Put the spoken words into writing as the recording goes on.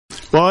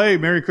Well, hey,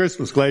 Merry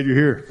Christmas. Glad you're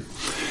here.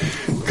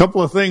 A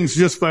couple of things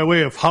just by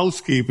way of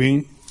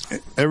housekeeping.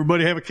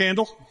 Everybody have a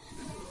candle?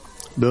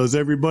 Does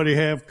everybody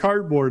have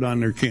cardboard on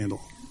their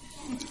candle?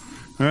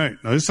 All right.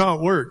 Now, this is how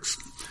it works.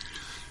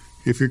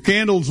 If your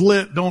candle's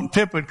lit, don't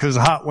tip it because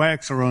the hot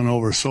wax will run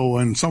over. So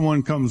when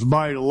someone comes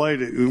by to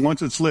light it,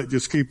 once it's lit,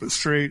 just keep it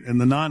straight,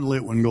 and the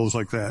non-lit one goes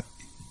like that.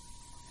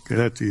 Okay,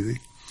 that's easy.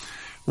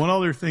 One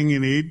other thing you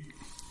need,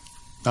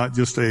 not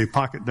just a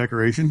pocket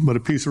decoration, but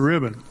a piece of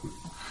ribbon.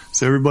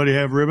 Does everybody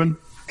have ribbon?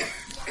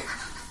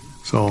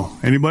 So,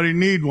 anybody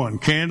need one,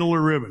 candle or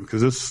ribbon?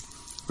 Because this,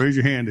 raise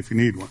your hand if you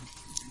need one.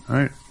 All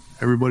right,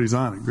 everybody's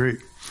on it. Great.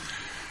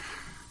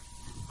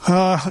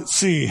 Let's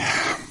see.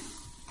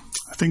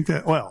 I think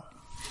that, well,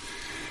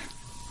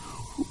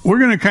 we're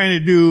going to kind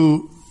of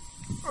do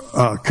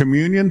a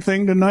communion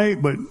thing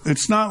tonight, but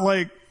it's not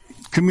like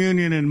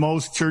communion in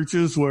most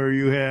churches where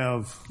you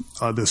have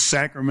this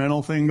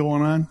sacramental thing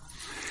going on.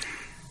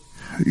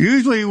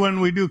 Usually when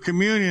we do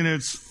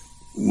communion,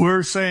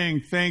 we're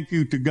saying thank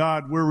you to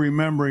God. We're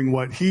remembering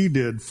what He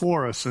did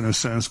for us in a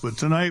sense. But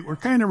tonight we're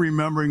kind of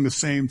remembering the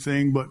same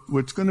thing, but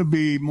it's going to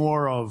be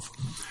more of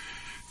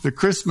the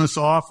Christmas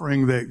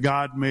offering that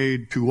God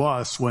made to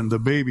us when the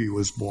baby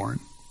was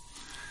born.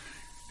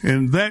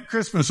 And that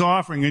Christmas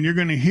offering, and you're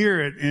going to hear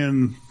it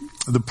in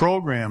the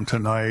program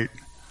tonight,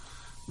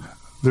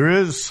 there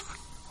is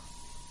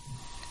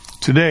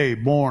today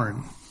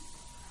born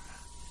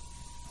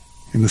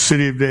in the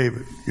city of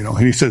David, and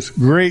he says,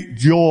 great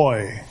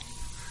joy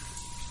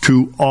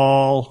to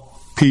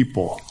all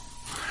people.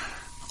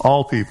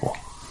 All people.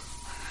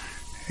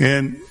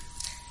 And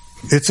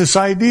it's this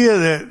idea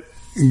that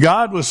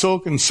God was so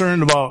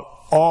concerned about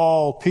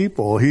all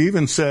people. He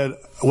even said,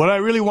 what I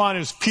really want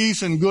is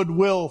peace and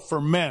goodwill for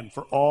men,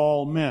 for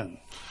all men.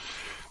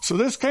 So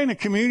this kind of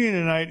communion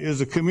tonight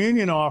is a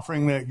communion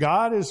offering that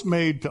God has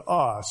made to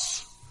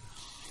us.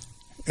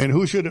 And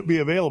who should it be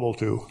available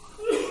to?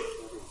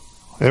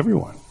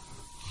 Everyone.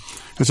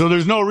 And so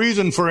there's no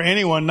reason for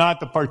anyone not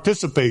to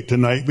participate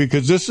tonight,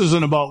 because this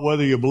isn't about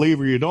whether you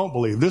believe or you don't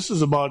believe. This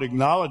is about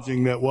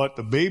acknowledging that what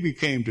the baby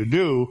came to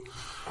do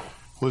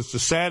was to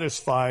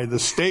satisfy the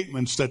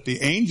statements that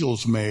the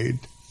angels made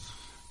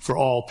for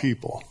all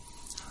people.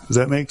 Does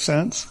that make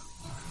sense?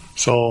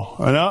 So,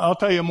 and I'll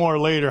tell you more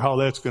later how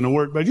that's going to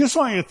work, but I just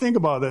want you to think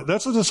about that.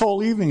 That's what this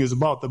whole evening is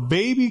about. The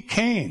baby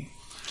came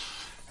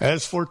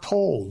as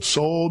foretold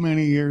so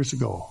many years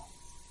ago.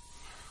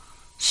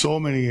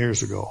 So many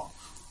years ago.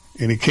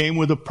 And he came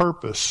with a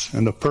purpose,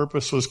 and the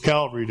purpose was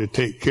Calvary, to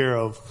take care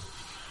of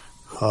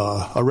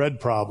a red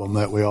problem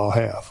that we all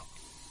have.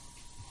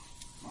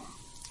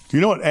 Do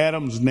you know what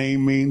Adam's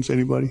name means,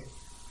 anybody?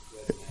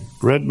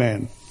 Red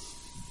man.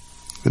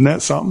 Isn't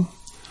that something?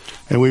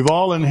 And we've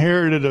all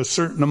inherited a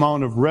certain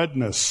amount of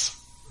redness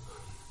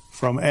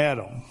from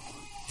Adam.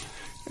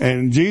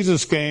 And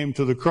Jesus came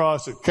to the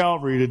cross at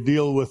Calvary to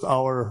deal with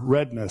our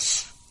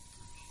redness,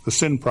 the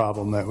sin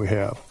problem that we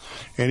have.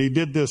 And he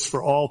did this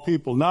for all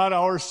people. Not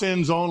our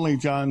sins only,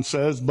 John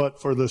says,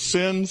 but for the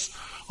sins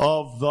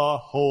of the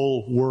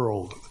whole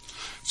world.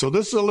 So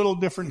this is a little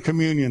different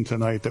communion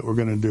tonight that we're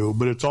going to do,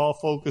 but it's all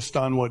focused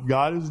on what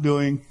God is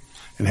doing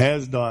and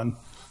has done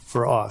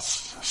for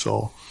us.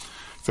 So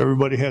if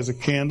everybody has a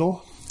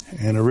candle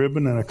and a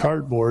ribbon and a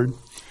cardboard,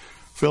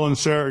 Phil and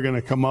Sarah are going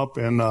to come up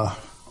and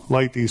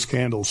light these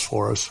candles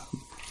for us.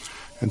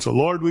 And so,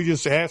 Lord, we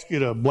just ask you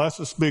to bless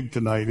us big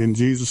tonight in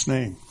Jesus'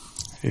 name.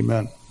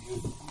 Amen.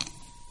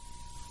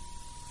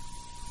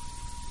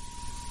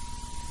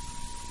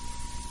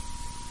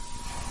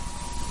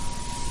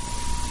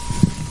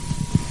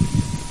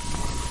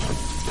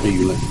 Are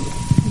you looking?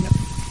 No.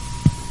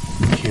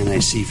 Can I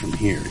see from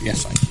here?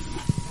 Yes, I can.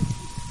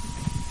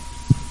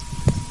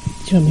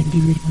 Do you want me to be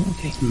reading?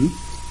 Okay.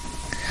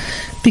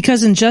 Mm-hmm.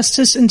 Because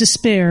injustice and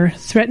despair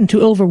threaten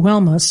to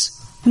overwhelm us,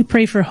 we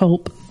pray for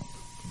hope.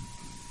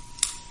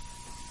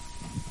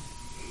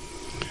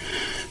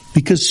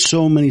 Because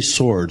so many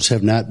swords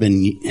have not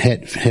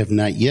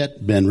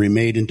yet been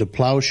remade into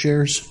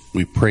plowshares,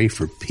 we pray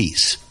for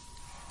peace.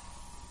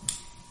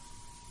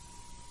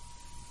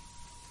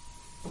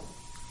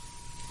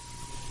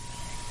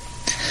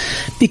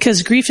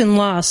 Because grief and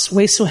loss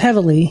weigh so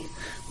heavily,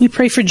 we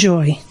pray for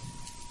joy.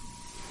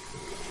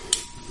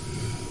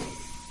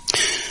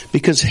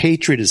 Because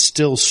hatred is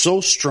still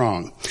so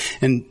strong,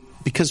 and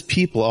because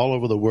people all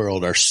over the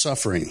world are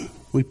suffering,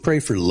 we pray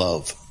for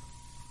love.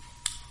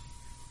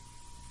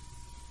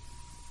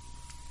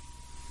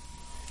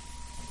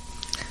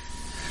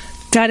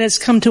 God has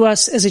come to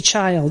us as a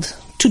child,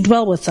 to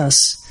dwell with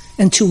us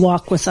and to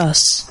walk with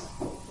us.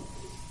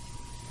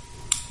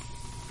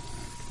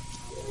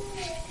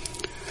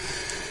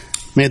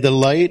 May the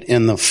light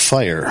and the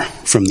fire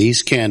from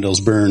these candles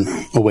burn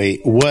away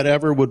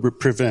whatever would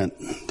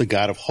prevent the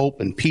God of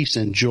hope and peace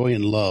and joy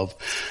and love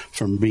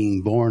from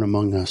being born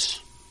among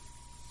us.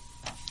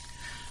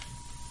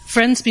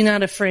 Friends, be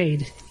not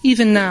afraid.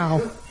 Even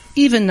now,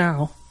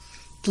 the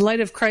light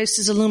of Christ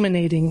is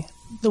illuminating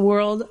the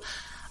world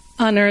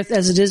on earth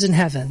as it is in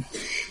heaven.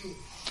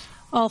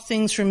 All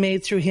things were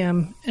made through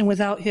him, and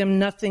without him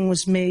nothing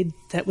was made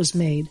that was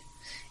made.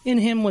 In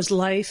him was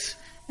life,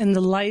 and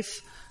the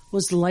life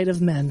was the light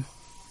of men.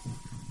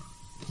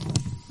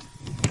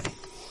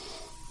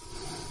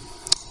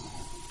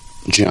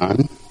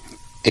 John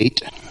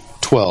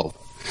 8:12.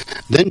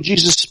 Then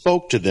Jesus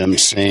spoke to them,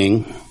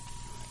 saying,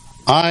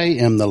 I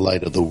am the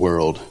light of the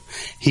world.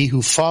 He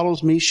who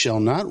follows me shall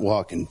not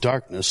walk in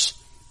darkness,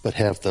 but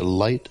have the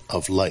light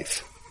of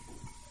life.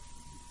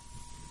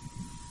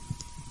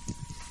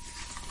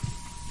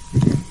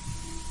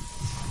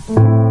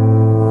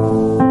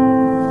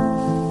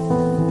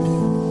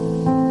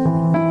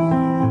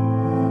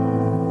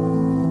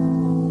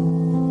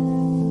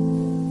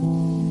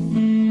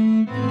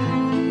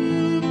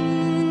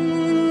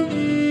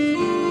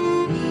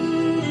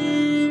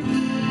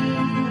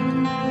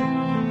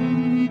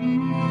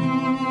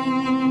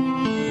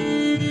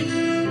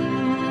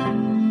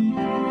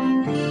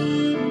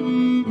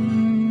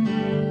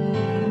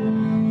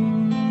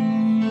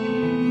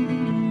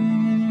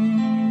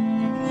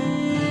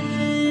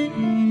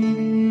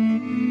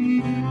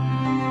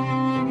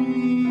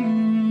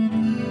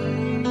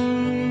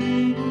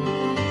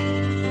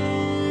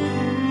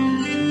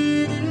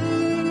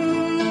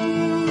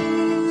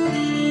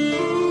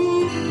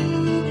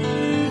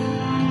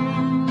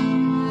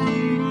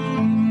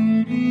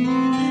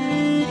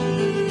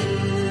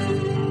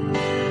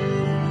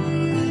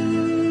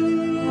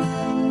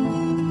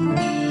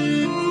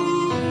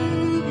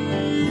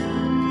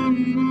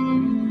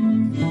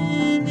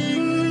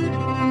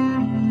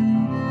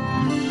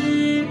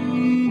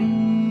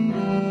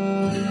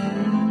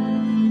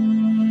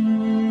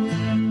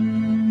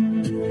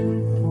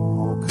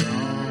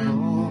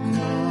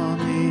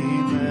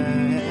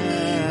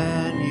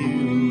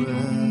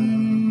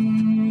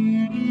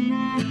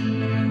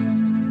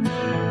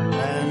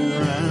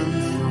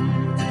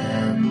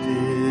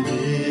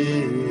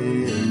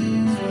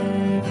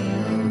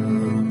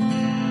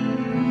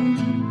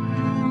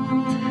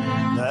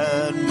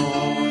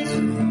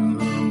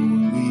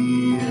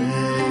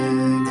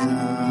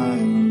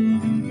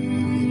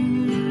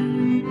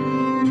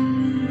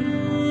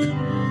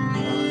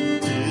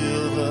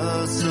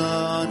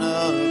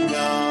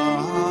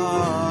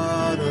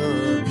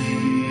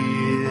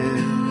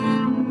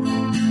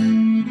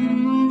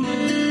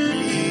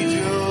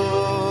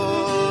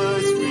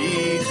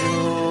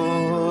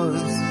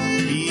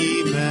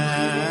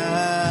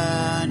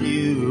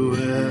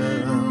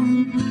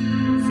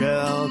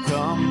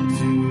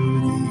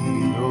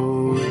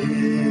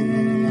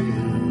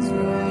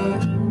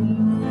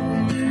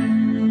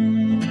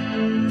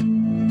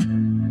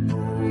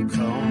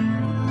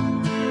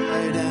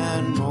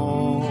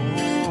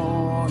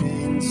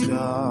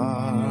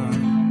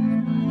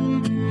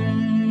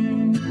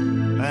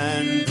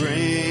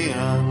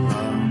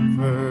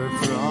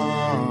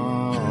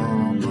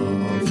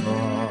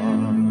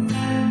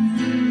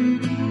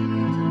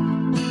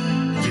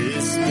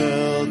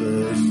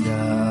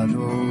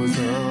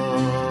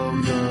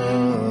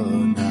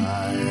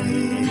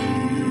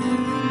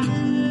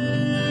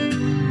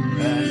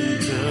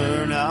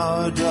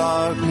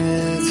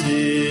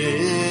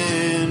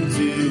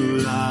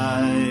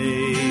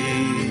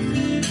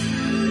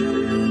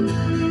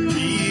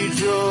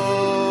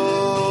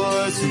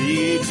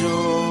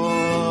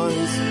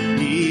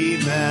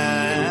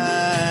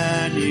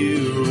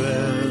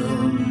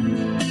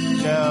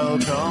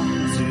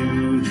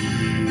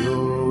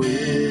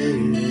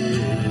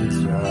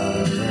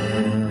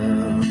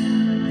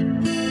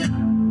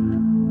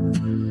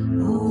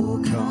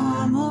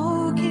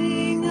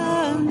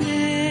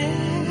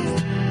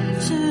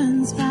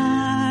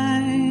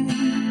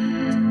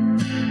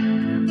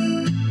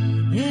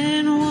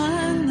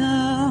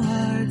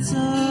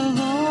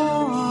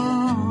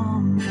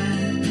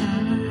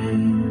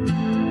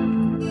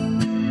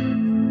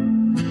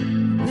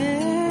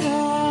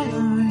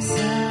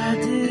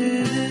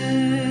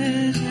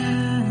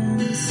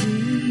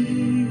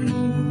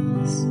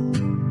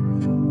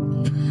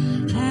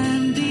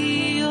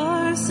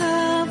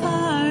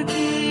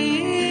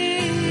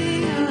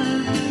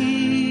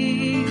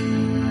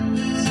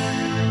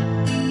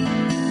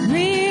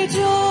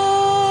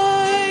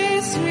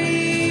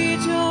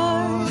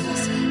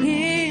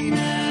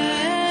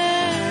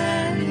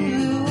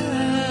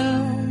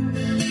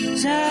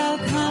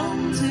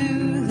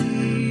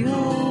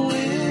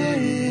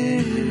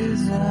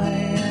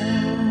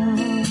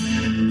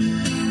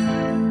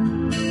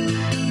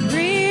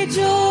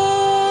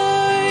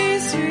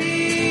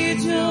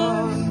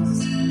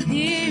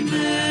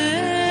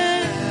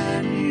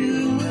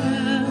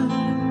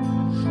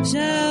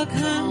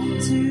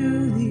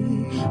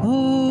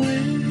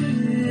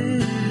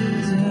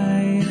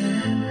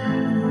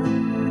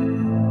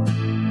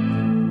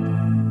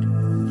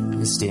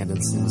 Stand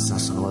and sing a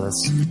session with us.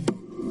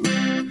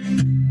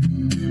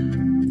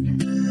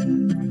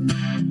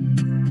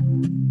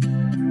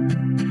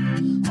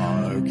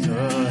 Hark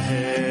the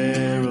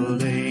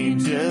herald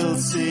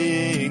angels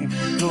sing,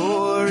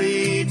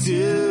 glory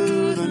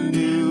to the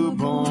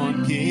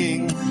newborn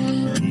King.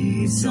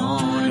 Peace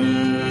on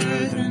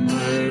earth and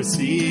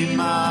mercy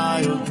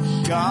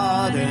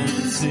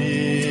and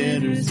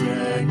sinners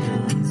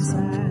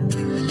reconciled.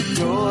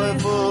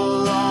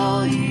 Joyful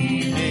all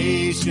ye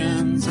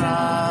nations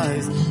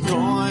rise,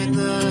 join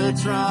the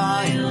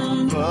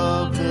triumph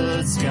of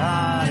the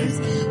skies.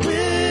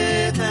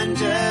 With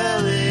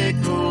angelic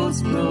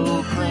hosts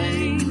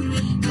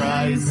proclaim,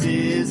 Christ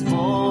is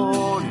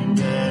born in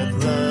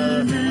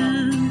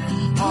Bethlehem.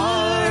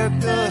 Hark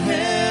the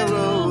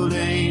herald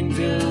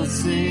angels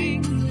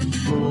sing,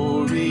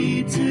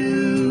 glory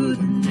to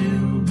the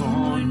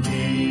newborn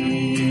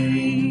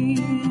King.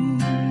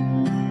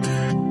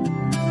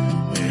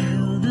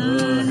 Hail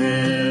the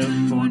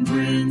heaven-born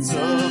Prince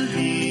of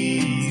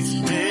Peace,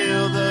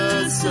 hail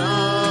the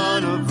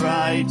Son of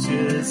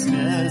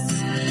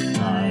Righteousness.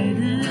 Light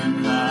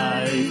and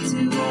life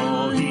to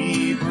all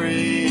he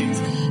brings,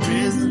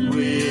 risen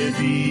with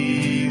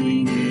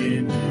healing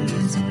in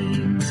his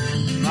wings.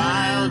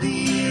 Mild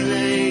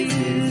elate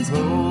his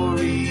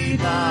glory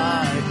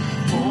light,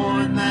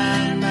 born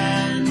that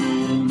man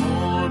no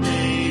more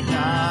may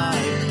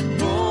die,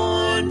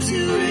 born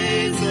to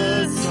raise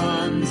the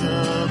sons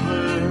of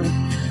earth,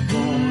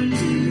 born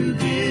to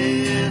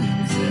give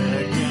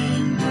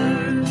second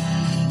birth.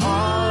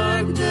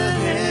 Hark the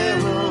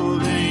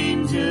herald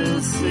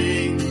angels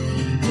sing,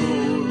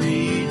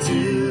 glory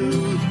to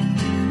the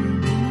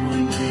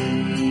newborn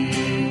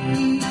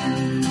King.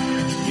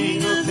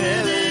 King of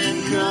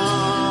heaven,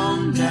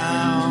 come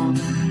down.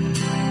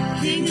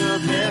 King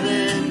of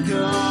heaven,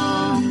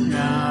 come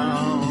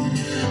down.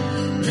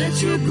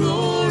 Let your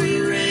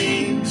glory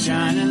reign,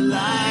 shining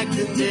like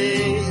the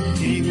day.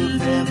 King of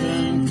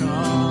heaven,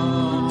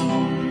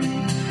 come.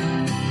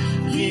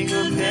 King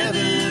of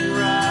heaven,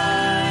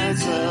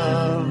 rise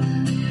up.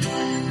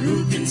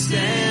 Who can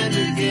stand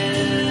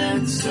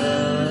against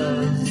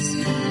us?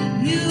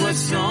 You are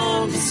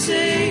strong to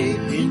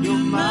save, in your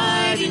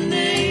mighty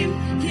name.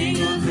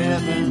 King of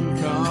heaven,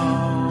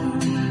 come.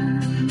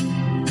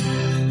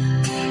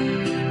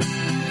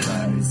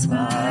 Christ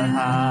our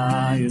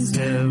highest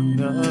heaven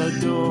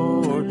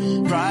adored,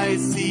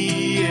 Christ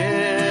the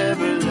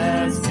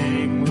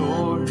everlasting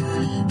Lord.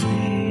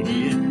 Late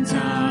in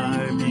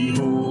time,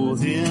 behold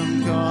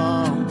him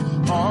come,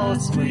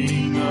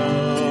 offspring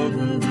of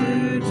the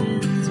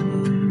Virgin's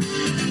womb.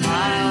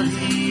 While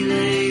he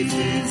lays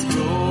his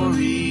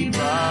glory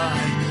by,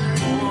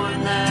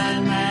 born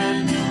that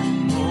man no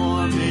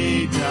more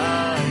may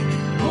die,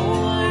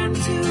 born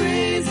to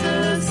raise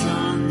the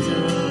sons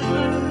of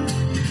earth,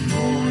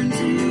 born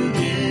to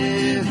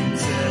give him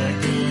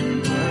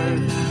second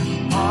birth.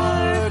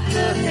 Hark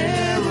the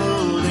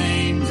herald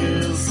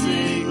angels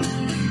sing,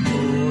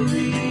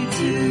 glory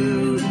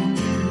to the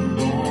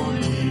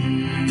newborn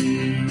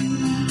King.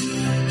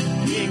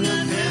 King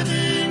of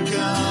heaven,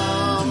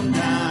 come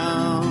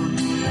down.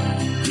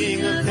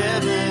 King of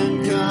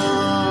heaven,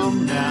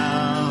 come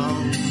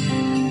down.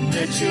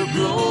 Let your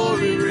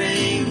glory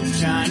reign,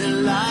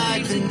 shining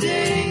like the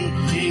day.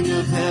 King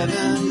of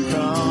heaven,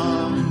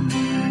 come.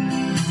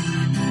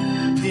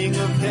 King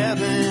of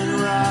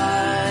heaven,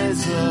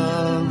 rise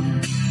up.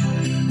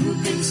 Who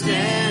can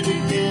stand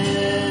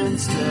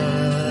against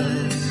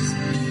us?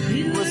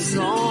 You are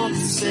strong to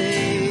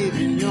save,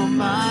 in your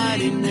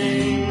mighty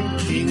name.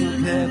 King of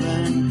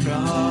heaven,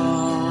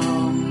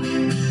 come.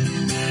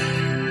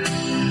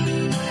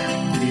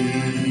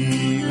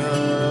 King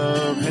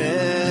of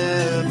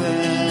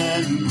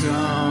heaven,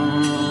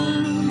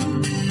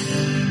 come.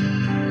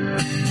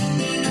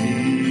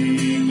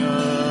 King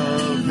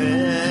of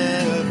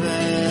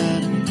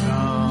heaven,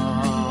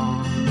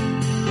 come.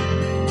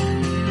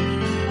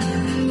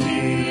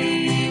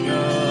 King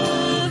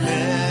of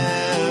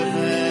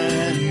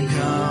heaven,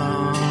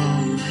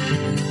 come.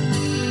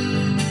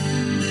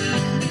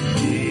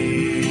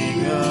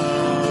 King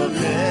of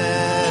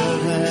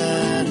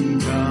heaven,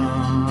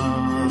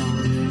 come.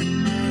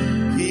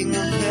 King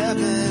of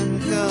heaven,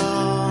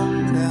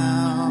 come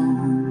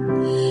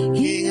down.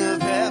 King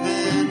of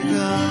heaven,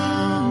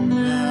 come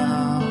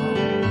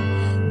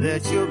down.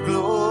 Let your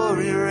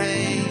glory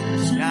reign,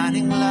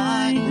 shining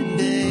like the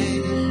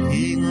day.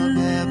 King of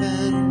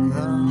heaven,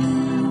 come.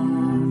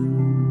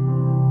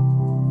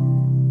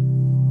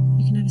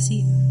 You can have a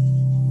seat.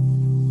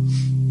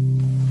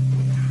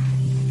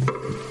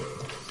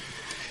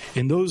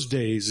 In those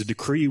days, a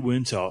decree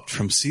went out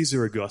from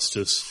Caesar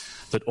Augustus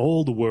that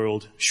all the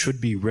world should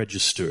be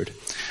registered.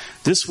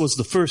 This was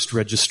the first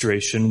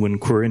registration when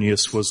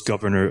Quirinius was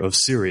governor of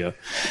Syria,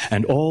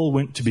 and all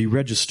went to be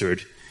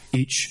registered,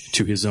 each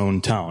to his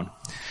own town.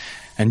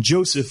 And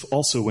Joseph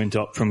also went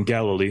up from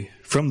Galilee,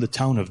 from the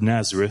town of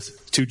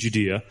Nazareth to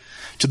Judea,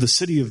 to the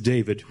city of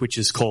David, which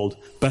is called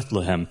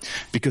Bethlehem,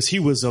 because he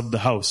was of the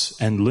house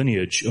and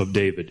lineage of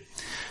David,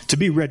 to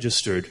be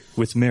registered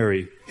with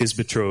Mary, his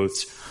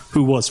betrothed,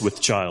 who was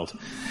with child.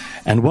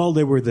 And while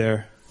they were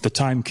there, the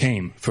time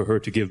came for her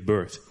to give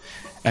birth.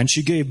 And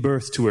she gave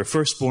birth to her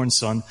firstborn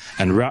son,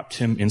 and wrapped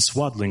him in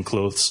swaddling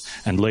clothes,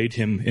 and laid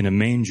him in a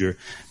manger,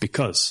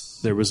 because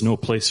there was no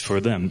place for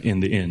them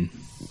in the inn.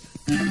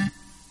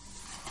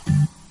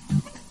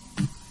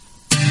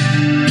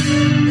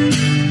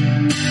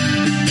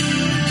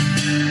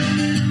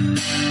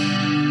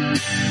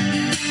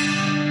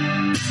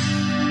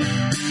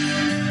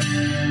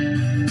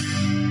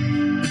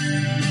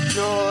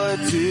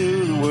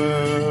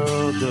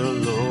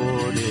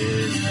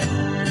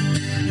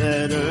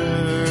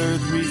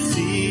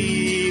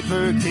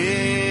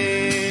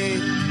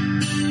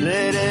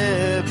 Let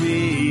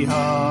every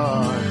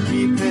heart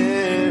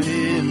prepare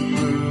him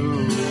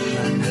room,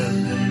 and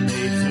heaven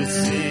nature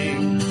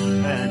sing,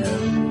 and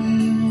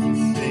heaven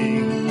nature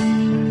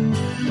sing.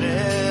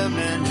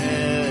 Heaven,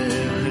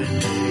 heaven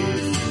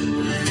nature.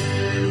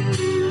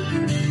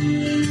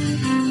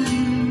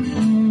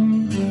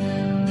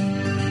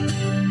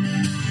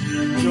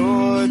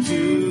 Joy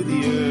to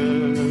the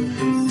earth,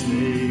 the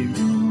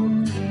Savior.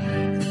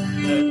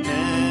 Let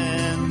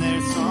men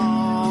their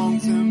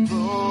songs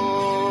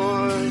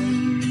employ,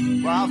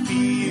 while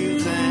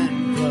fields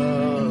and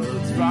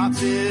floods, rocks,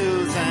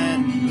 hills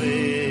and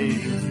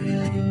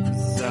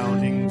plains,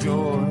 sounding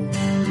joy,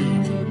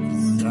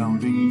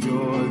 sounding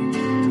joy.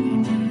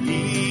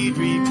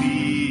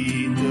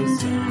 Repeat the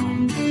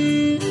sound.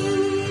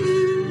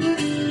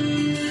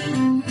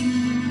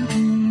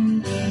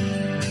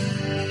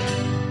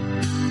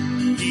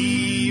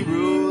 He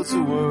rules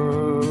the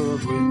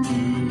world with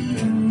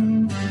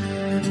prudence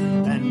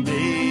and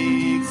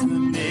makes the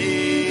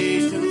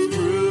nations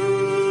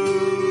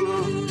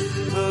prove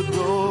the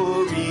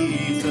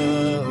glories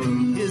of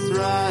his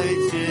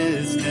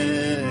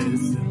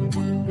righteousness and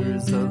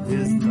wonders of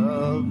his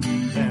love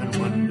and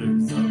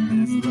wonders of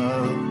his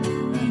love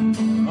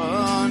and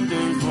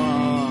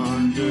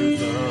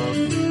wonders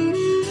of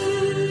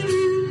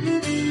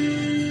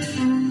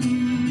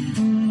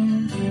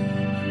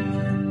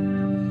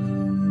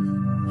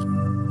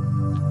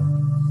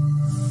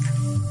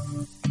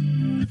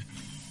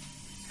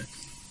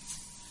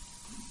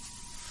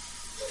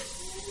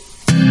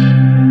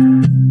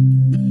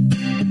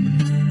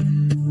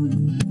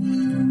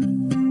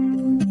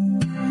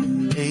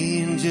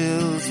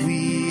angels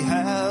we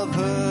have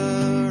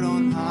heard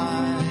on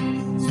high,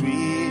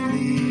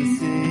 sweetly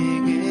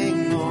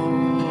singing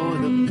o'er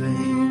the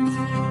plains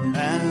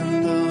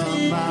and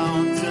the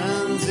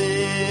mountains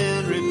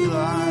in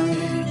reply,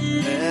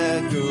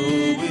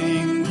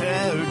 echoing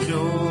their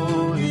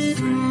joyous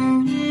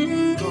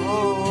strain.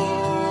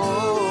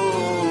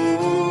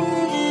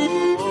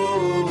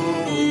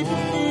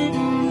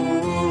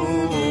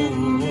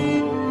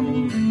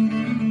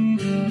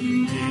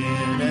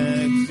 In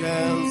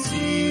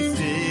excelsis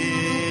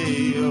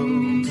Deo,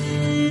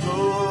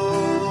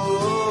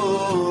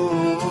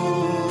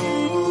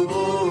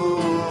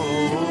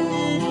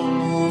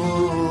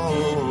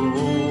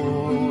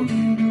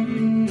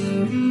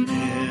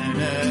 in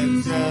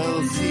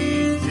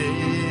excelsis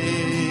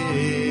Deo.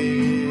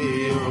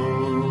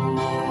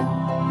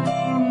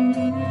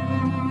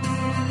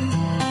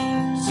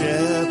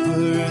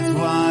 Shepherds,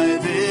 why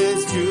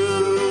this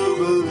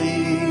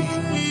jubilee?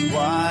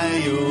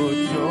 Why your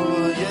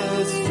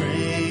joyous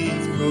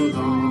strains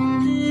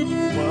prolong?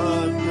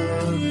 What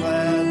the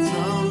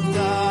gladsome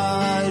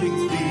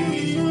tidings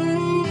be,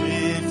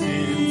 which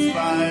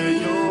inspire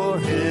your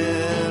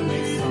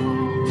heavenly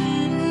song?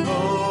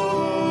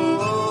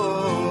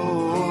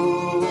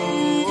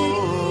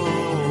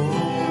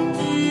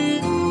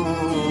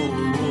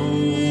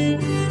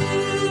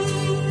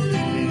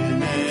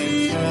 In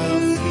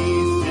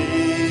excelsis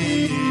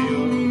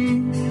Deo,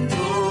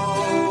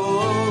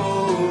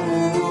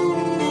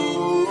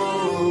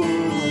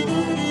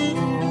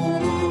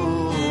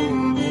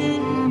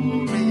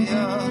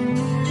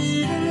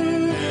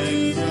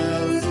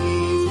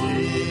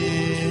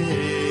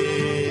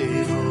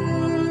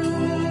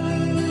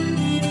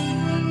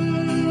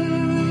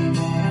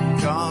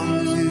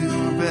 come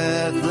to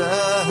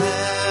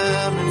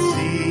Bethlehem and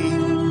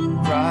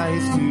see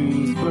Christ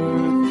whose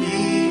birth the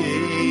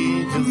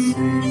angels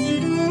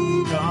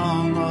sing.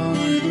 Come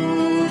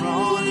adore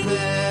on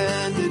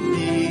bended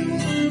knee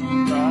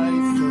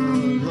Christ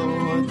the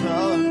Lord,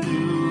 the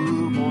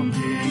newborn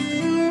King.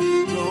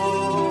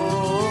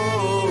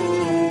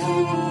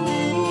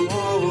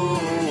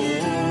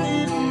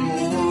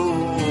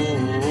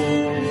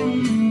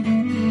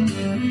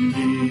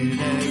 In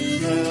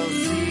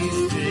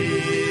excelsis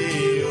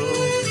Deo,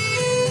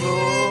 in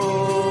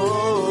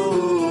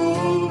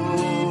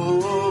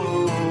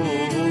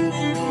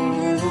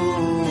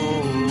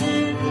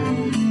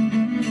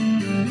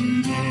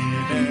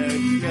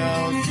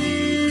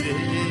excelsis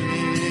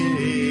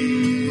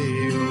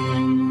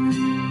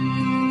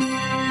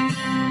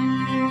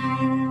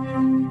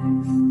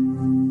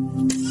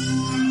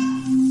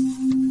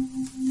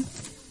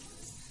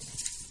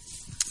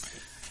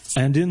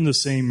And in the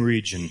same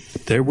region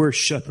there were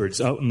shepherds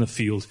out in the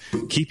field,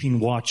 keeping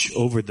watch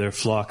over their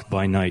flock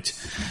by night.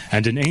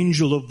 And an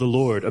angel of the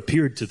Lord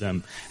appeared to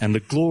them, and the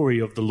glory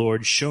of the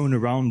Lord shone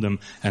around them,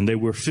 and they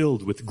were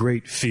filled with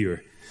great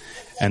fear.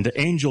 And the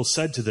angel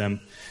said to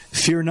them,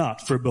 Fear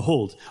not, for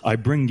behold, I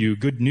bring you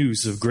good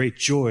news of great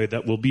joy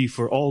that will be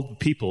for all the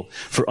people.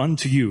 For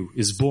unto you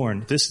is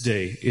born this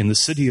day in the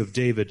city of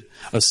David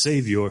a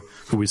Savior,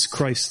 who is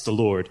Christ the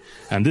Lord.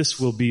 And this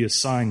will be a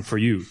sign for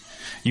you.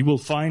 You will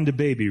find a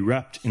baby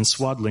wrapped in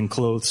swaddling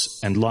clothes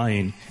and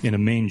lying in a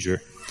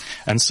manger.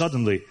 And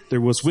suddenly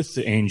there was with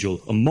the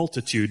angel a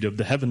multitude of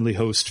the heavenly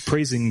host,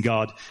 praising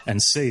God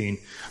and saying,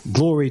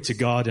 Glory to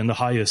God in the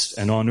highest,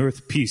 and on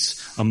earth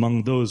peace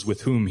among those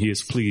with whom he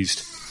is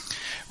pleased.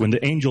 When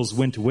the angels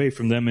went away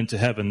from them into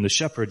heaven, the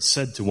shepherds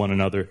said to one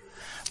another,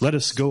 "Let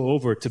us go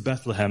over to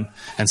Bethlehem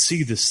and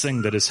see this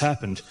thing that has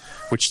happened,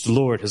 which the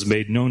Lord has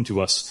made known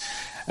to us."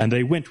 And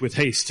they went with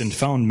haste and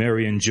found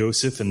Mary and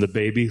Joseph and the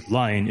baby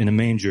lying in a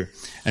manger.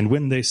 And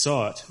when they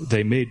saw it,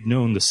 they made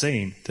known the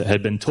saying that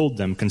had been told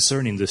them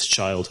concerning this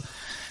child.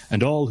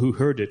 And all who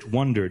heard it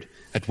wondered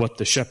at what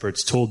the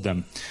shepherds told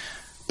them.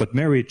 But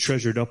Mary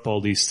treasured up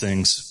all these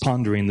things,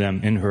 pondering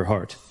them in her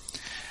heart.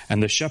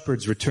 And the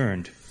shepherds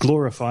returned,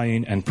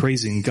 glorifying and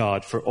praising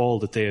God for all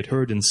that they had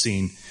heard and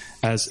seen,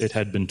 as it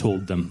had been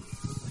told them.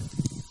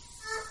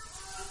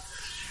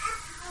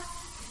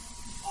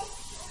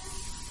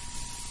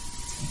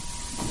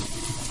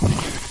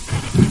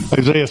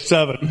 Isaiah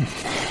 7.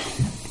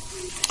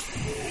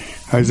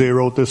 Isaiah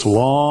wrote this a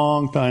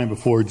long time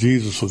before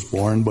Jesus was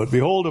born. "But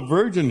behold, a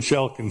virgin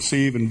shall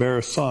conceive and bear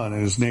a son,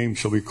 and his name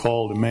shall be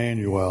called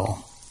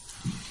Emmanuel."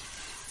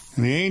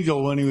 And the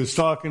angel, when he was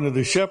talking to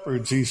the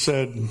shepherds, he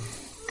said,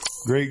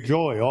 "Great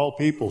joy, all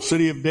people,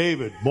 city of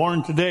David,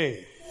 born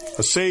today,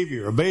 a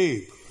Savior, a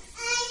babe,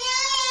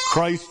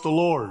 Christ the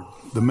Lord,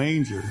 the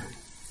manger."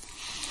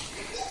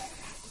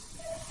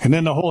 And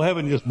then the whole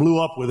heaven just blew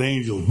up with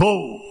angels.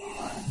 Boom!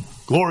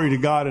 Glory to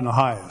God in the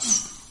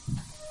highest.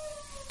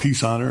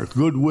 Peace on earth,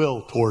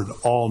 goodwill toward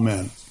all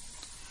men.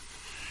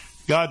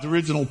 God's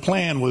original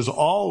plan was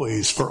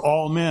always for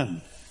all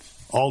men,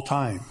 all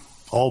time,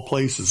 all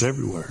places,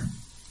 everywhere.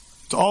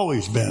 It's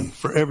always been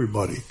for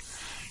everybody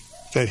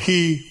that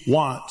He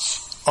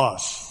wants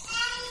us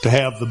to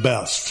have the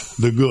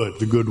best, the good,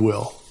 the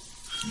goodwill,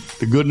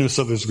 the goodness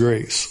of His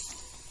grace.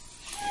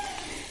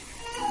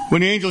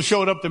 When the angel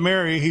showed up to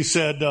Mary, he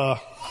said,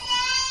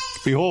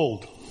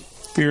 "Behold,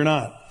 fear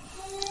not.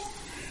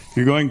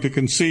 You're going to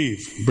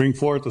conceive, bring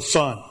forth a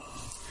son.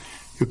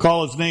 You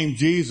call his name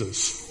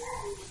Jesus,"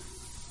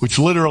 which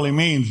literally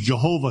means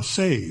Jehovah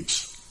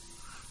saves.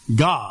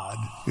 God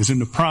is in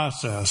the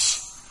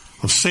process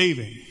of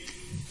saving.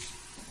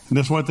 And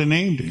that's what they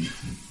named him.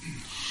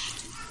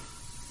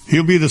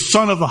 He'll be the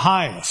Son of the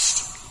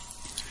Highest.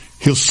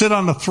 He'll sit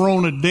on the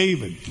throne of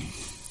David.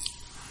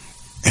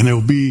 And there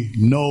will be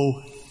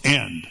no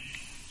end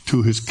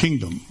to his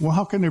kingdom. Well,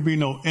 how can there be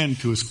no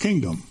end to his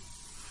kingdom?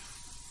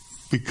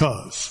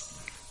 Because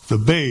the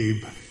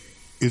babe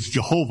is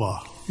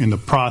Jehovah in the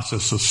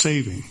process of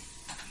saving.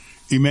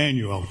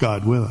 Emmanuel,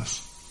 God with us.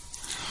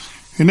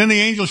 And then the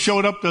angel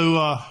showed up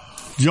to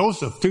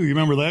Joseph, too. You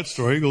remember that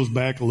story? It goes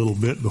back a little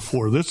bit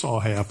before this all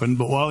happened.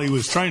 But while he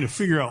was trying to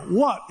figure out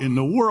what in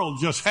the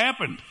world just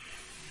happened,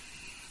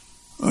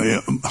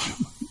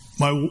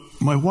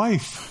 my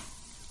wife,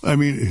 I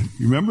mean,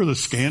 you remember the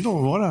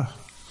scandal?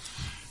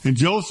 And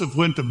Joseph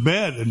went to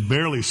bed and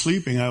barely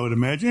sleeping, I would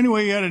imagine.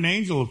 Anyway, he had an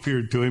angel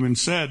appeared to him and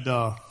said,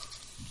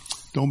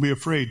 "Don't be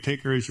afraid,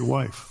 take her as your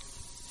wife.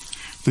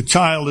 The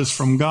child is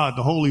from God.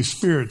 The Holy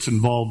Spirit's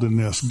involved in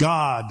this.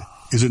 God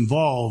is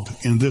involved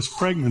in this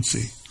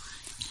pregnancy."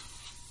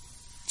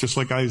 Just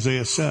like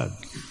Isaiah said.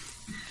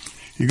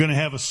 You're going to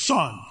have a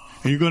son,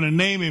 and you're going to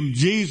name him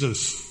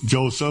Jesus,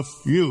 Joseph,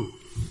 you,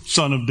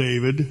 son of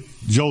David.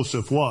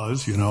 Joseph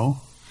was, you know.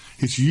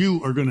 It's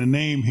you are going to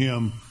name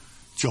him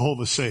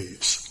Jehovah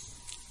Saves.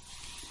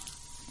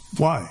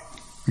 Why?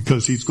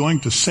 Because he's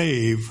going to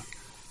save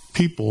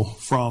people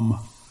from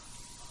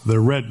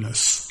their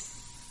redness,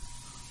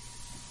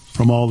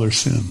 from all their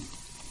sin.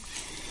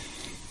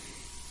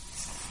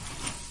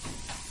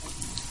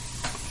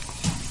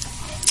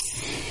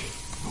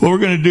 What we're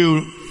going to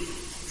do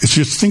is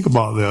just think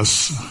about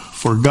this.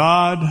 For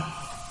God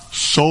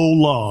so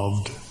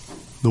loved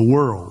the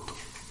world,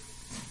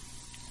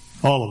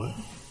 all of it,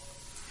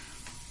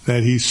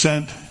 that he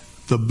sent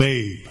the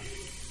babe.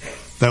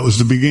 That was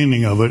the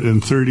beginning of it,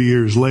 and 30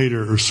 years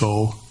later or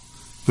so,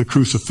 the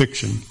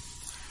crucifixion,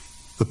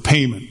 the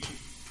payment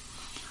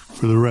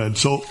for the red.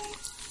 So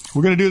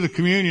we're going to do the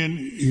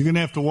communion. You're going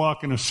to have to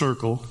walk in a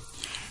circle.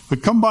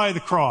 But come by the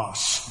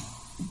cross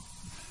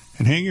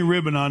and hang your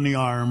ribbon on the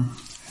arm.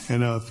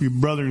 And if you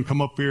brethren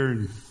come up here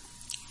and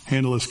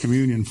handle this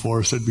communion for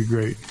us, that'd be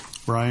great.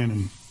 Brian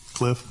and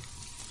Cliff.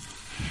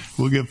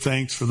 We'll give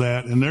thanks for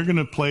that. And they're going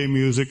to play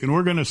music, and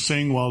we're going to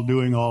sing while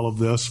doing all of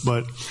this.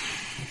 But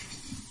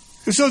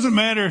this doesn't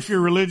matter if you're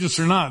religious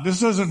or not.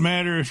 This doesn't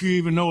matter if you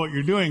even know what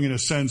you're doing, in a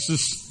sense.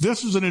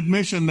 This is an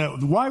admission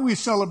that why we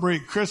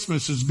celebrate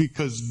Christmas is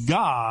because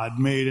God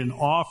made an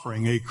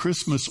offering, a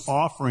Christmas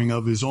offering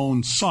of his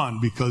own Son,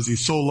 because he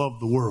so loved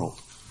the world.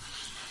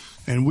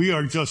 And we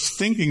are just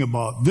thinking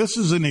about, this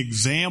is an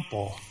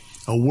example,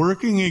 a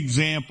working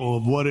example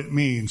of what it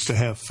means to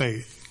have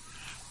faith.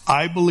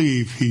 I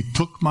believe he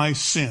took my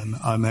sin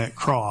on that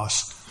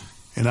cross,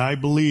 and I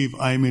believe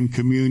I'm in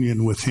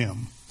communion with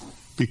him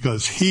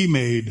because he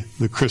made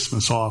the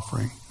Christmas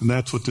offering. And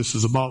that's what this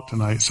is about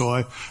tonight. So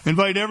I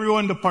invite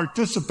everyone to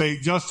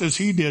participate just as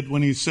he did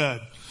when he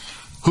said,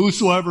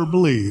 "Whosoever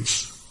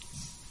believes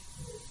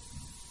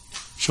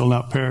shall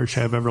not perish,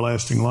 have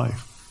everlasting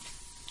life."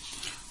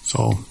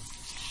 So,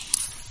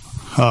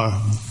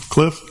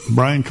 Cliff,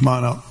 Brian, come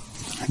on up.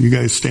 You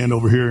guys stand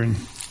over here and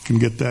can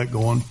get that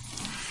going.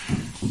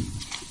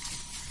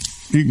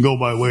 You can go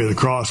by way of the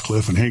cross,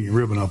 Cliff, and hang your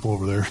ribbon up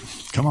over there.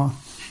 Come on.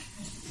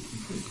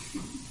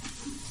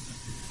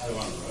 I don't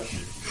want to rush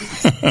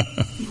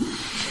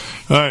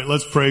it. All right,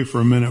 let's pray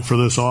for a minute for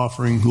this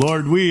offering.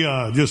 Lord, we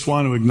just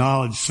want to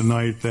acknowledge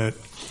tonight that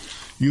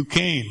you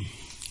came,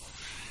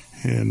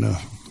 and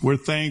we're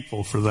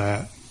thankful for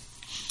that.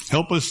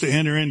 Help us to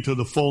enter into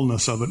the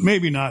fullness of it.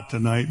 Maybe not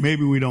tonight.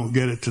 Maybe we don't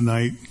get it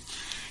tonight.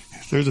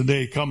 There's a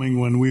day coming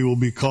when we will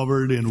be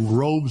covered in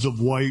robes of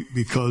white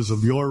because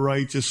of your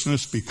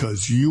righteousness,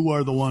 because you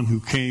are the one who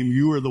came.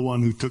 You are the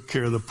one who took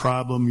care of the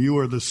problem. You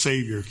are the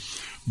Savior,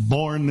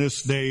 born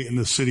this day in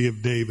the city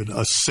of David,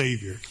 a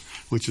Savior,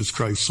 which is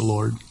Christ the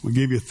Lord. We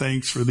give you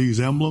thanks for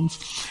these emblems,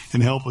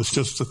 and help us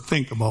just to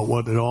think about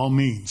what it all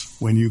means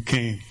when you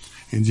came.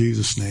 In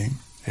Jesus' name,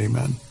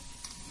 amen.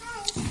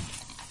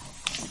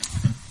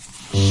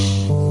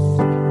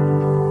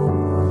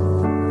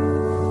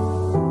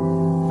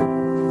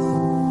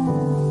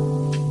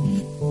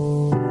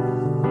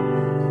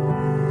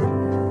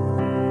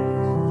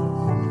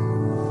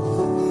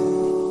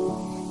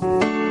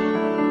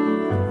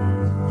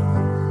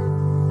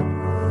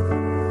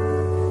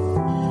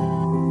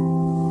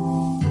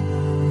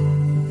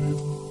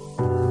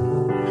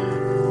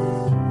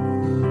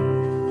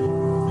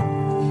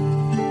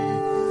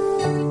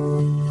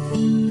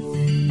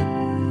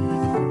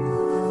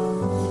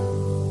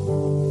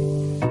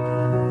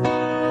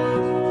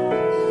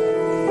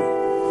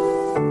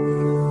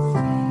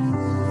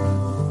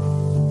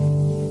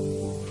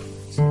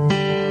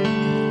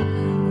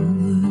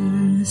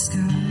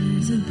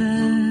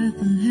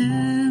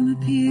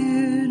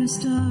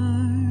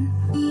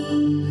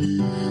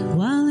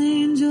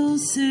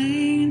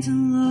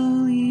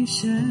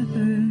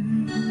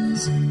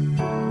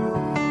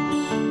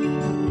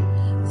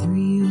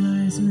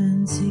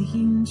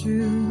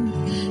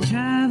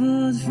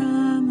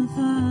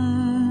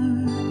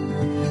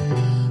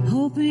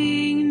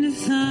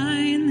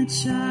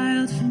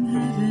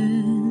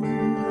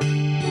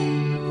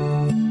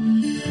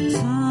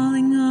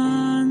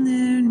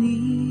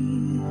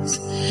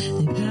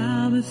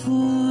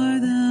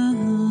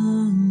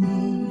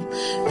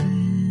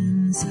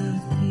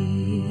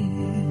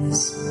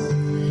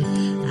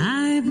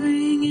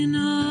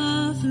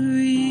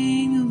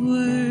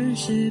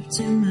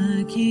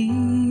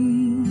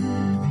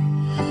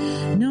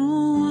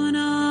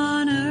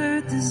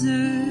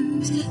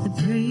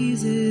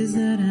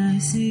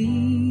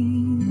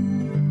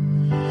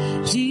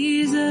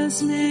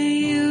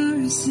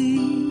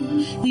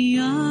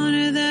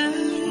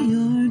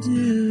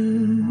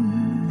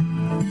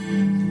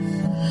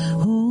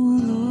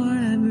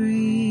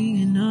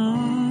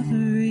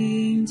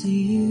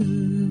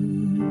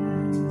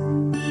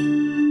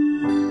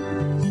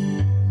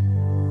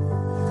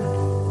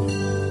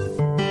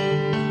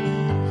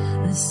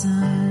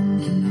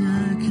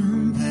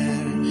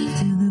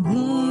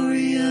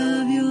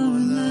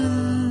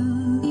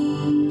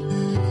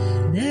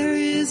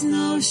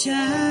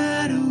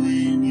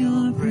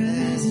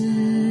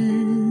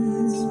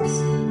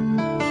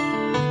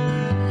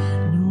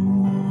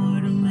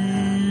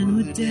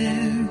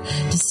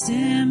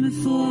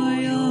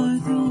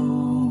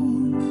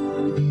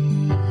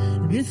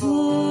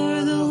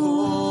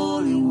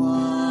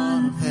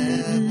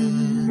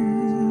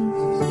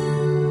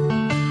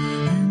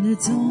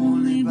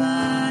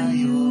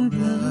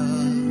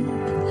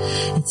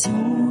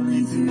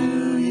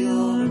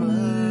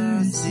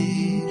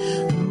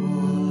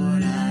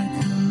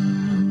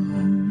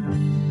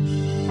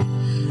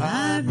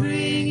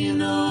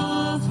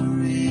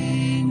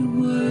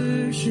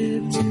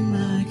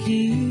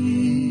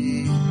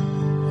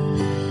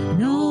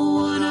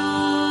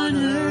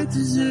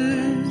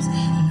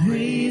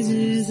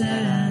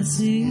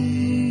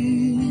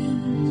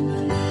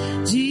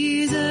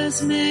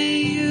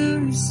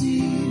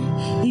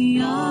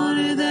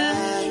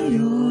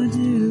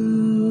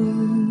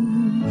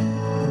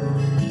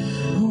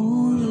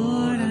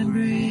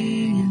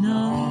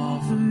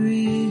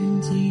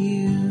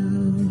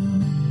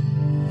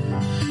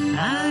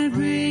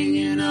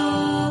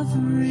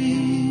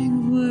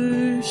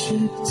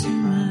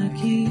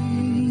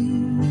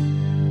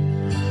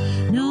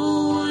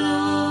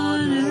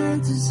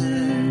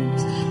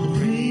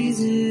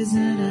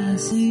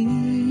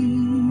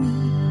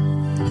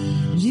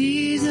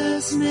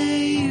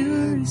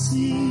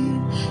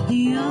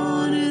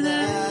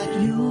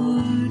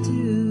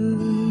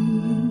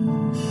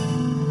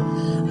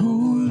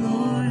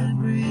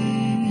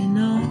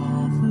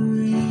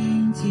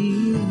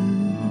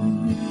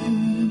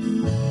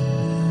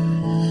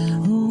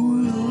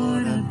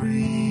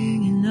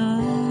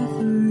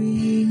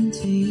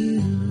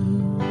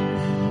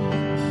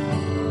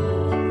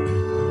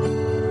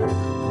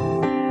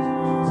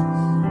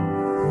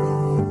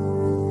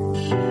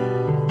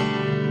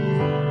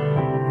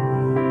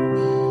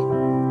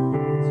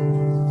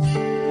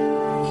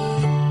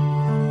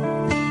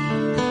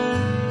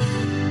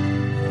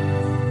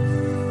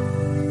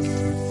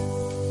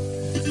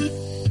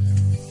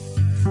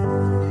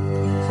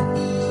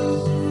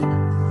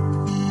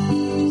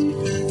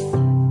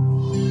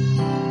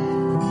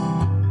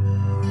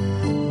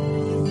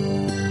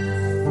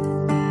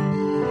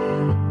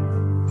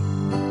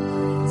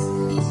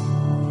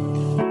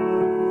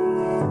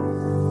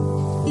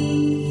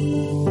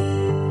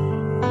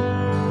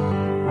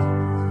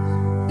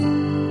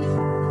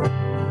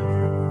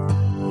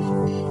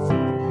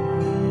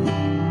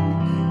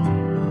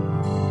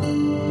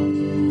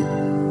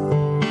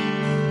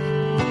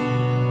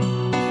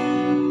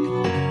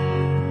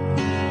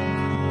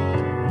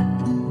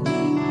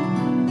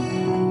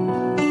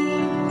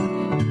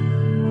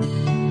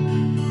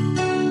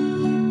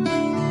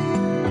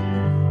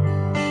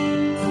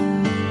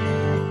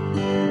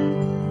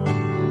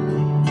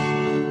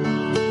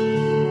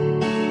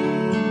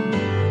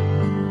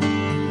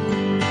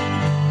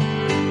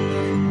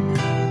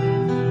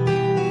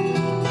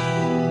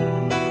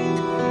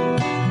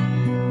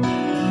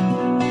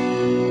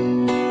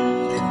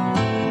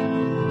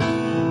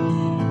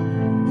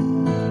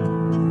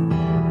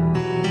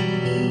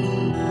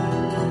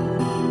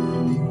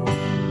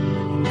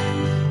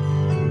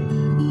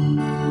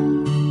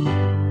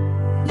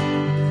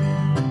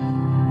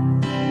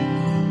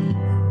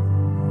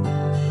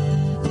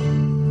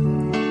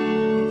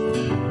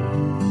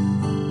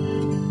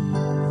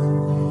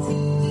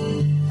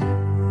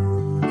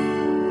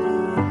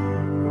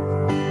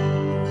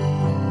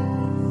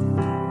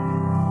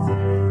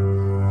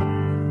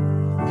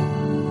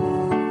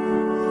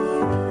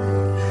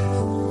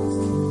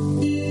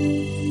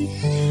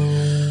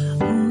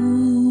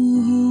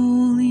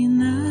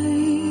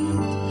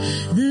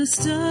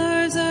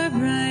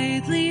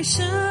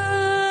 shining.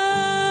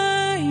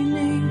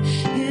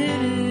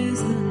 It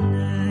is the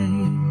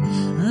night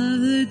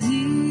of the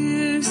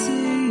dear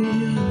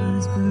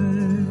Savior's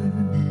birth.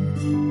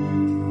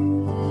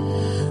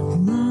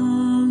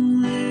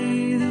 Long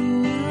lay the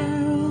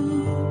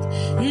world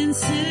in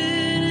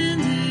sin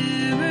and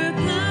error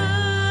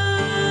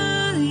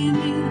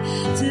pining,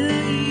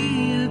 till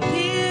He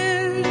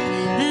appeared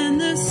and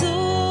the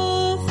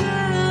soul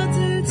felt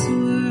its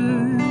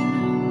worth.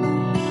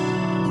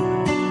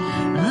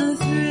 A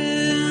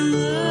thrill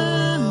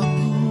of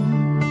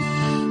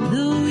hope,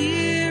 the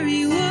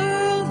weary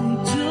world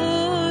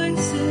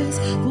rejoices,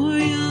 for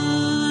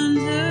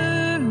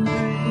yonder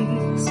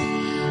breaks a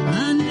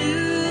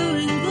new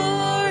and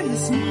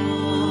glorious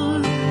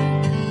morn.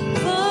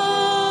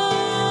 Fall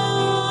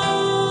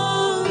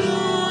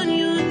on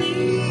your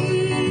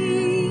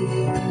knees.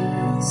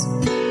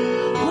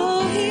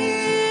 Oh,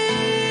 hear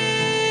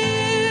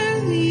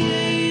the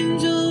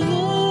angel voices.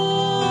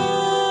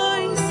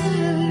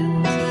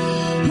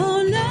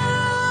 Oh, night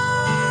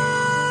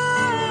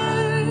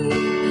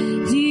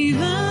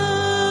divine,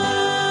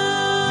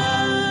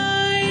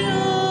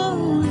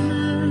 oh,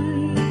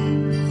 night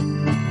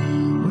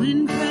when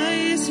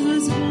Christ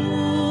was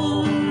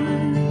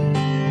born.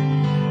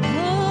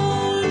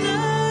 Oh,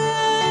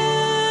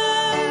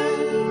 night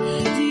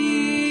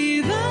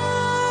divine,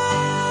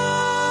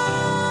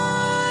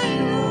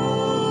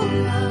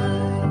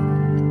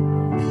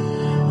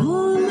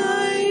 oh,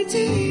 night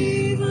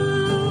divine.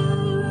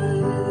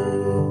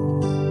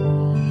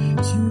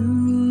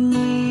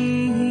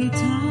 Truly He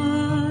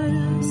taught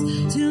us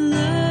to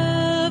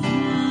love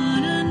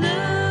one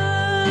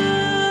another.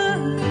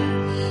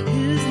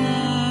 His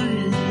law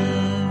is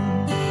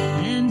love,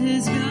 and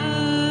His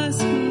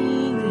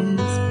gospel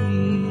is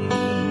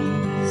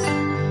peace.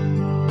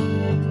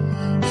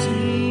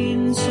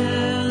 Chains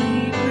shall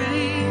He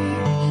break,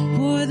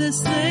 for the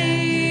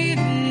slave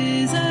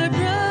is our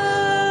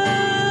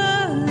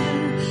brother,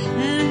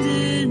 and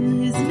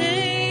in His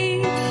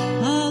name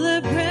all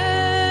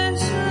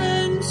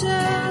oppression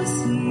shall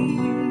cease.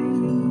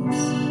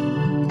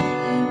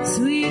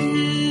 Sweet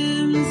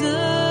hymns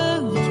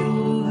of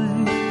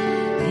joy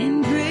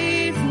in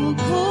grateful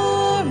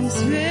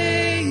chorus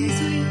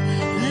raising,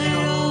 let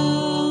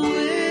all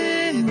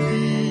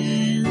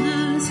within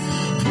us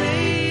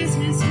praise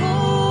His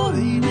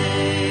holy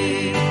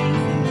name.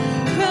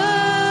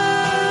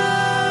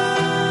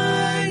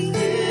 Christ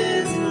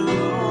is the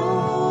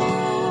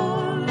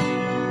Lord.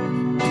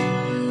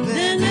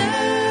 Then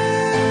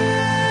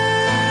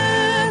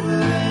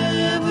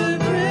ever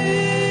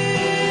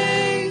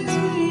praise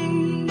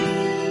me.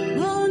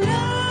 Oh, night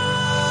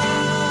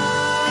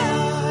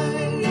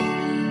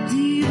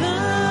divine,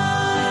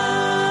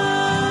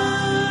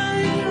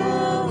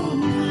 oh,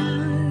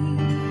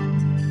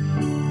 night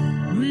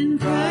when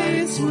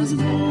Christ was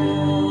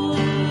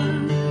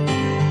born.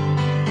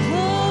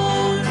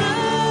 Oh,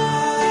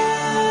 night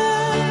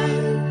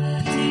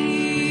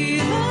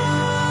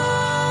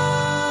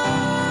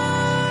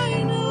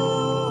divine,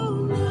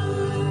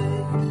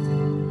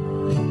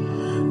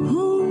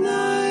 oh,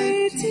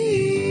 night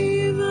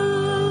divine.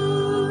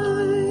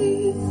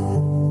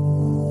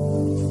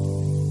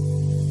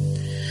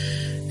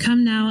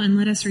 Come now and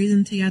let us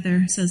reason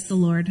together, says the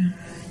Lord.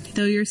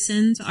 Though your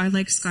sins are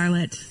like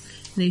scarlet,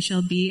 they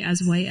shall be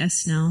as white as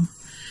snow.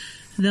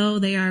 Though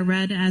they are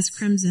red as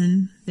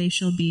crimson, they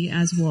shall be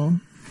as wool.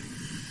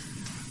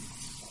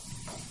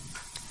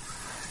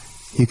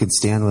 You could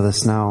stand with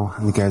us now,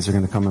 and the guys are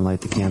going to come and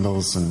light the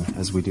candles, and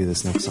as we do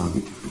this next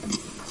song.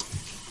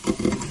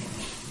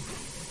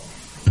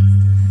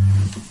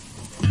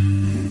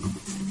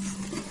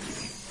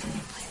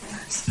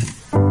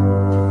 Oh,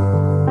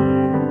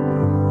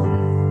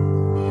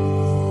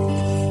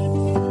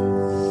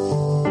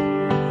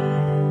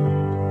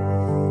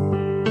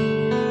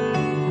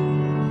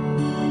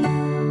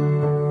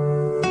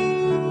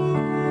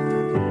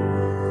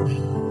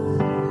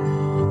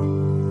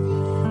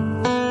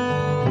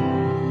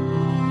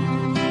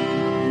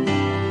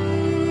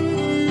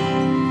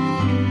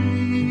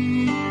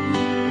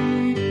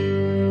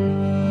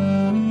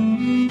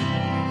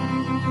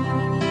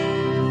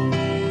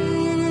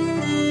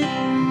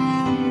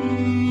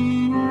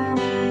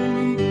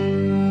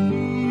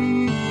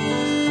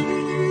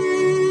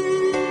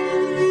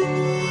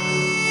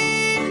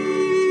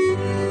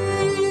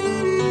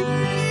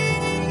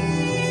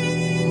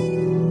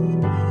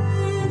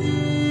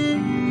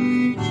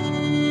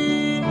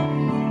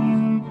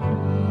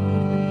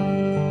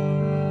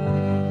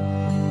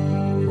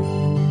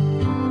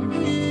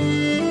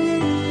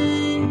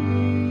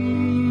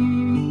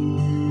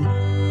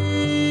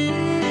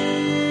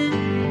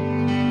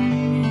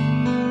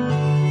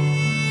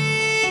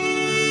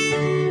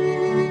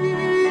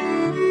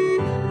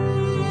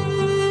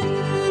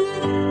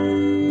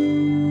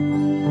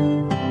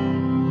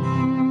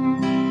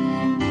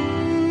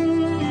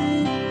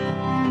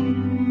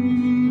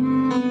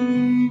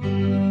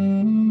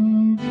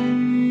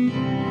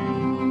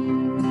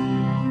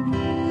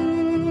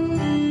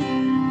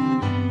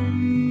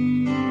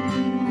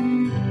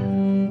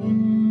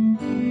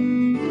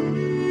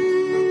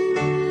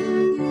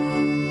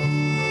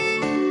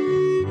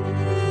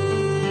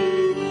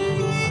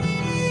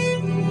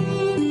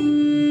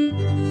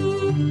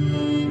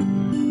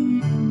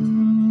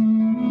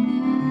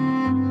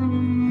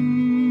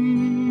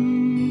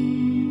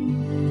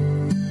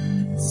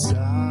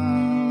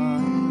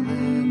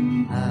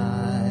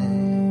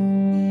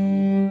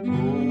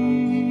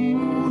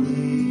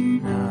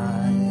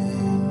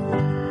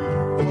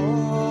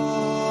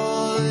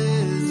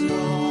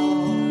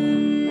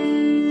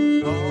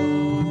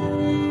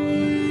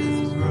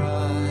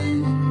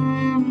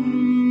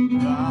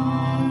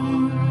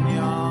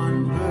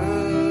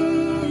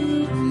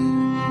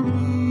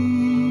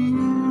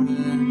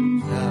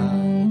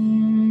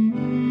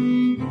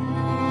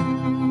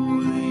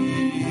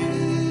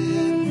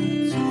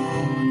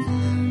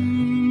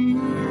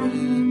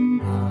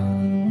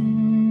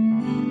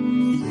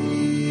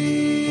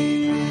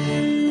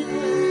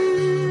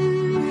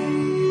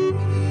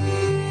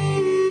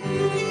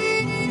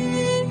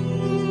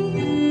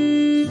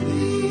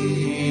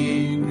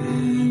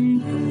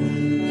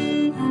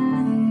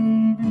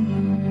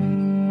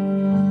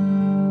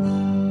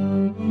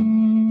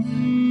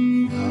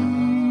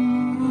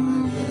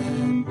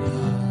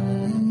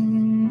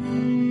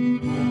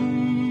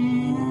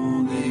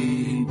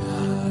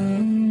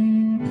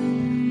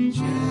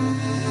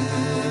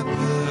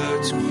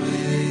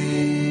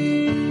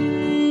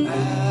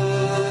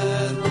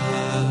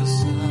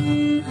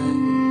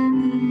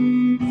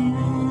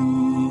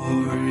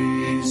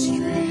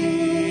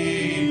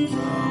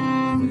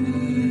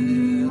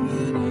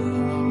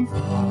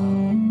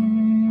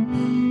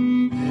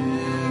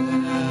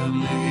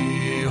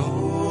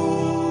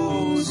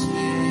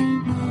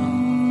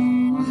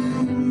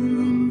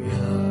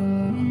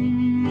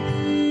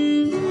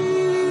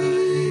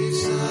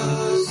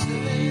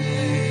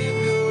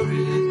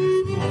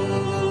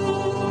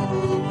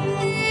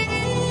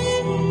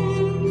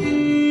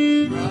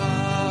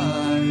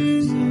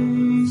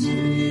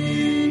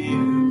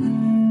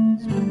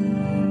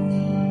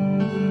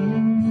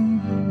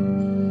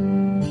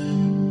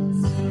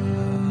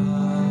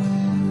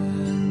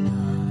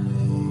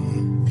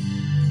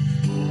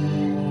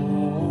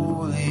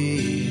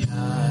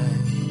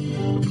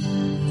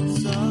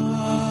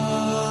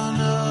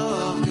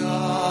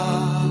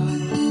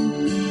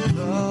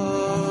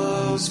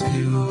 most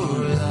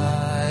pure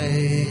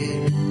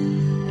light,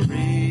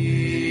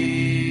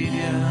 radiant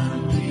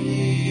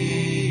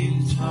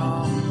beams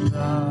from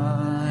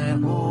thy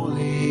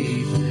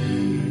holy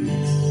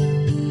face,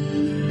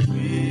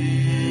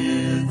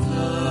 with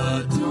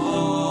the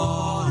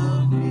dawn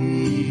of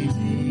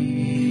redeeming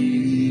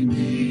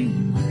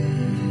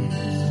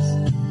grace.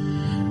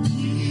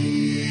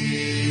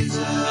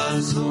 Jesus,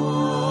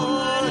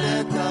 Lord,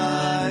 at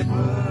thy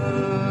birth,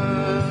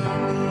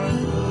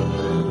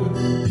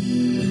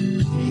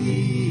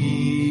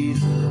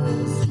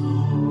 Jesus,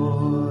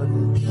 Lord,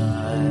 at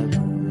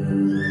thy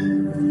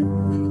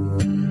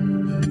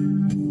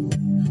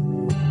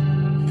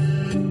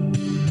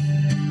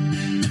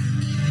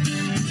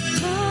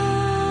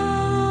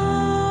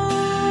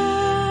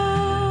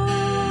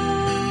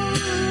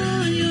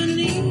On your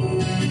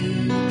knees,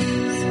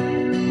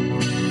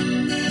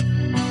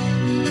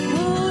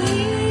 oh,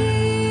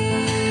 hear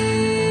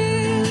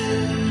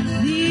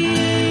the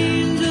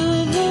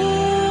angel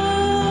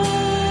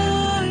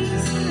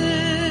voices.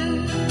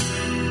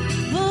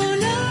 Oh,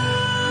 now,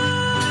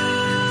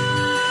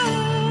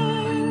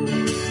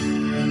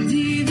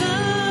 divine,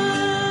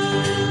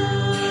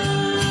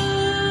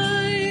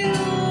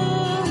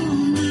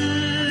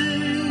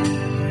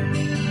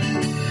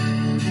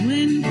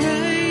 when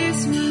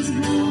Christ was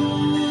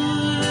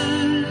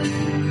born,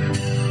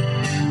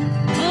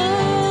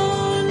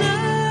 oh,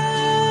 now,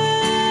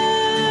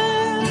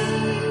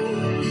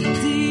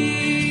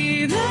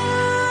 divine,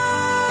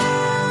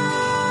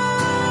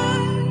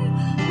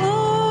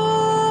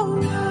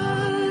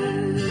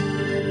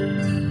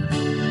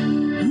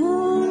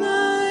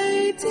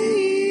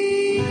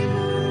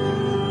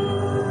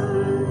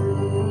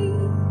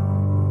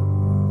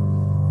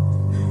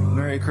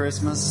 Merry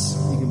Christmas.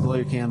 You can blow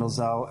your candles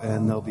out,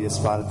 and there'll be a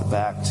spot at the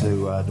back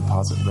to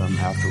deposit them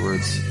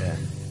afterwards and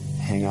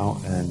hang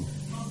out and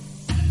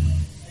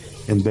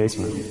in the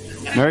basement.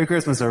 Merry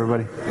Christmas,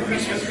 everybody.